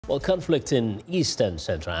Well, conflict in East and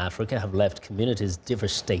Central Africa have left communities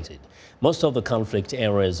devastated. Most of the conflict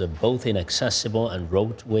areas are both inaccessible and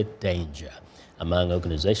wrought with danger. Among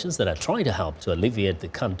organizations that are trying to help to alleviate the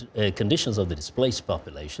conditions of the displaced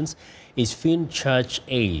populations is Church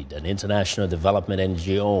Aid, an international development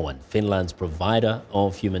NGO and Finland's provider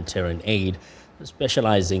of humanitarian aid,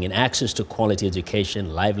 specializing in access to quality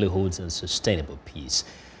education, livelihoods, and sustainable peace.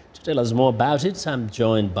 To tell us more about it, I'm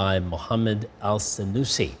joined by Mohamed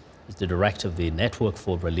Elsanousi, who's the director of the Network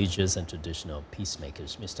for Religious and Traditional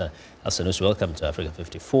Peacemakers. Mr. Elsanousi, welcome to Africa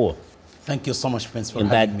 54. Thank you so much, Vince, for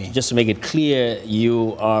having me. Just to make it clear,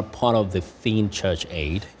 you are part of the Church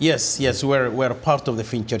Aid. Yes, we're part of the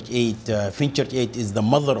Church Aid. Church Aid is the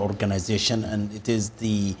mother organization, and it is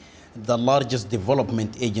the largest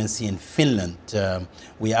development agency in Finland.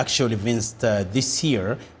 We actually, Vince, this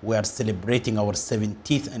year, we are celebrating our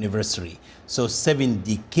 70th anniversary. So 7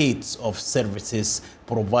 decades of services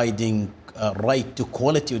providing right to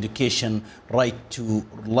quality education, right to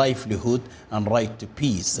livelihood, and right to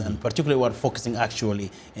peace. And particularly we're focusing actually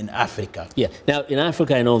in Africa. Yeah. Now, in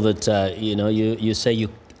Africa, I know that, you say you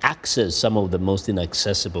access some of the most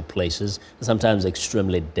inaccessible places, sometimes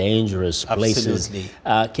extremely dangerous places.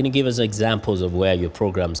 Absolutely. Can you give us examples of where your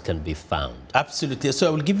programs can be found? Absolutely. So I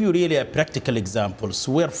will give you really a practical example.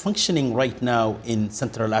 So we're functioning right now in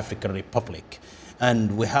Central African Republic.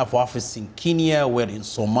 And we have office in Kenya, we're in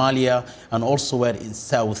Somalia, and also we're in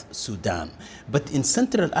South Sudan. But in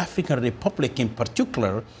Central African Republic in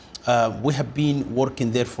particular, we have been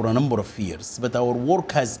working there for a number of years, but our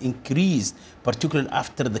work has increased, particularly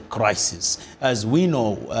after the crisis. As we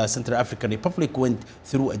know, Central African Republic went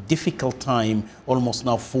through a difficult time almost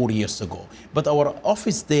now 4 years ago. But our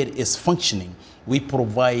office there is functioning. We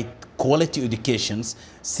provide quality educations.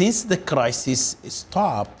 Since the crisis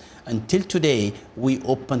stopped, until today, we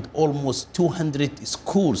opened almost 200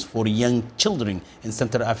 schools for young children in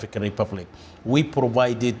Central African Republic. We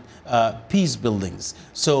provided peace buildings.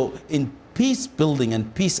 So in peace building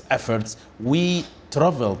and peace efforts, we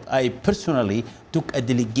traveled. I personally took a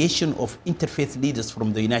delegation of interfaith leaders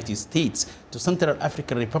from the United States to Central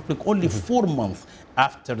African Republic only 4 months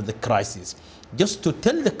after the crisis, just to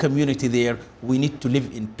tell the community there we need to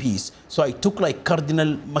live in peace. So I took like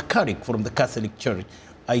Cardinal Makori from the Catholic Church.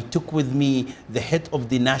 I took with me the head of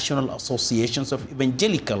the National Associations of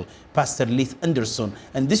Evangelical, Pastor Leith Anderson,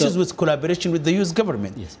 and this is with collaboration with the U.S.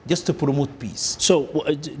 government, just to promote peace. So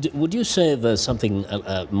would you say there's something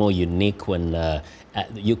more unique when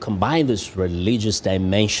you combine this religious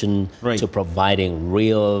dimension to providing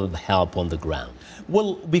real help on the ground?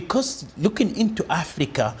 Well, because looking into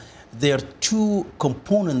Africa, there are 2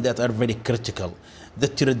 components that are very critical. The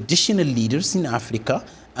traditional leaders in Africa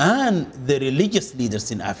and the religious leaders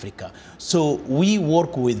in Africa. So we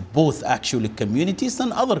work with both actually communities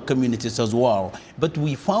and other communities as well. But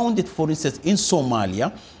we found it, for instance, in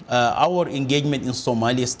Somalia. Our engagement in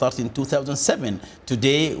Somalia started in 2007.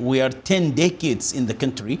 Today, we are 10 decades in the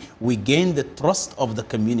country. We gained the trust of the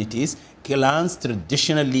communities, clans,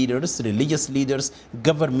 traditional leaders, religious leaders,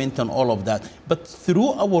 government, and all of that. But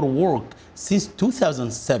through our work since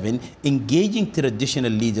 2007, engaging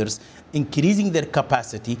traditional leaders, increasing their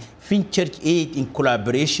capacity, Church Aid, in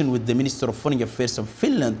collaboration with the Minister of Foreign Affairs of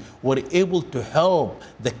Finland, were able to help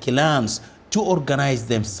the clans to organize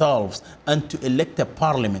themselves and to elect a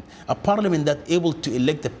parliament that able to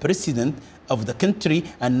elect the president of the country,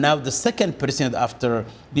 and now the second president after,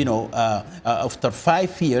 after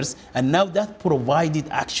 5 years, and now that provided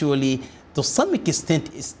actually, to some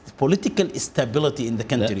extent, is political stability in the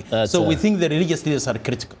country. So we think the religious leaders are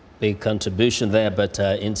critical. Big contribution there, but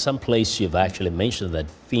in some place you've actually mentioned that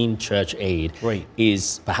Church Aid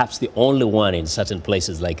is perhaps the only one in certain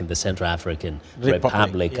places, like in the Central African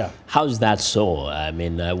Republic. How is that so? I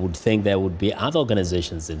mean, I would think there would be other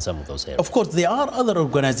organizations in some of those areas. Of course, there are other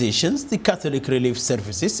organizations, the Catholic Relief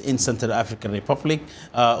Services in Central African Republic,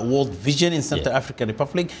 World Vision in Central African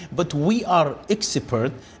Republic, but we are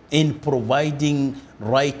expert in providing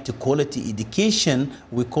right to quality education.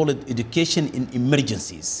 We call it education in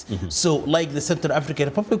emergencies. So like the Central African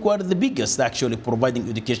Republic, we are the biggest actually providing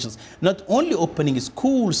educations, not only opening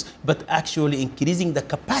schools, but actually increasing the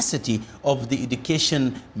capacity of the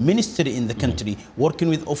education ministry in the country, working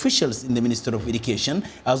with officials in the Ministry of Education,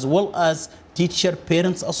 as well as teacher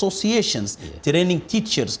parents associations, training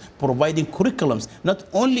teachers, providing curriculums, not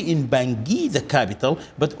only in Bangui, the capital,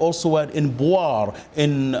 but also in Boar,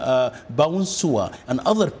 in Baunsua, and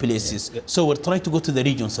other places. So we're trying to go to the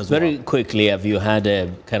regions as well. Very quickly, have you had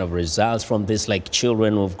kind of results from this, like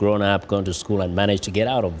children who've grown up, gone to school, and managed to get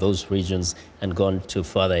out of those regions and gone to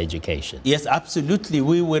further education? Yes, absolutely.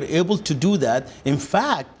 We were able to do that. In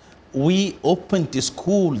fact, we opened the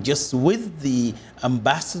school just with the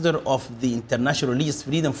ambassador of the International Religious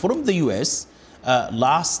Freedom from the U.S.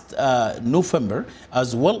 Last November,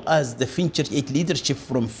 as well as the Finchurch 8 leadership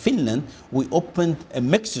from Finland. We opened a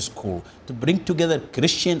mixed school to bring together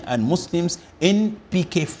Christian and Muslims in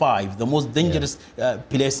PK5, the most dangerous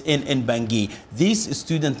place in Bangui. These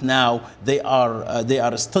students now, they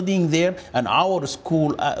are studying there, and our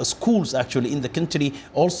schools actually in the country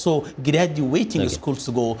also graduating schools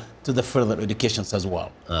to go to the further educations as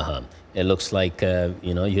well. It looks like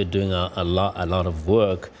you know, you're doing a lot of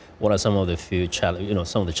work. What are some of the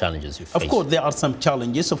some of the challenges you face? Of course, there are some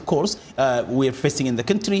challenges. Of course, we're facing in the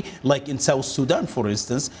country, like in South Sudan, for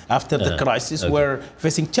instance. After the crisis, we're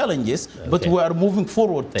facing challenges, but we are moving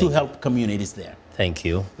forward to help communities there. Thank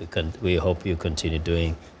you. We hope you continue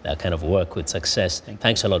doing that kind of work with success.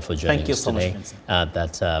 Thanks a lot for joining us today.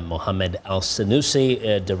 That's Mohamed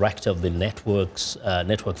Elsanousi, Director of the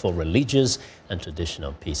Network for Religious and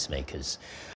Traditional Peacemakers.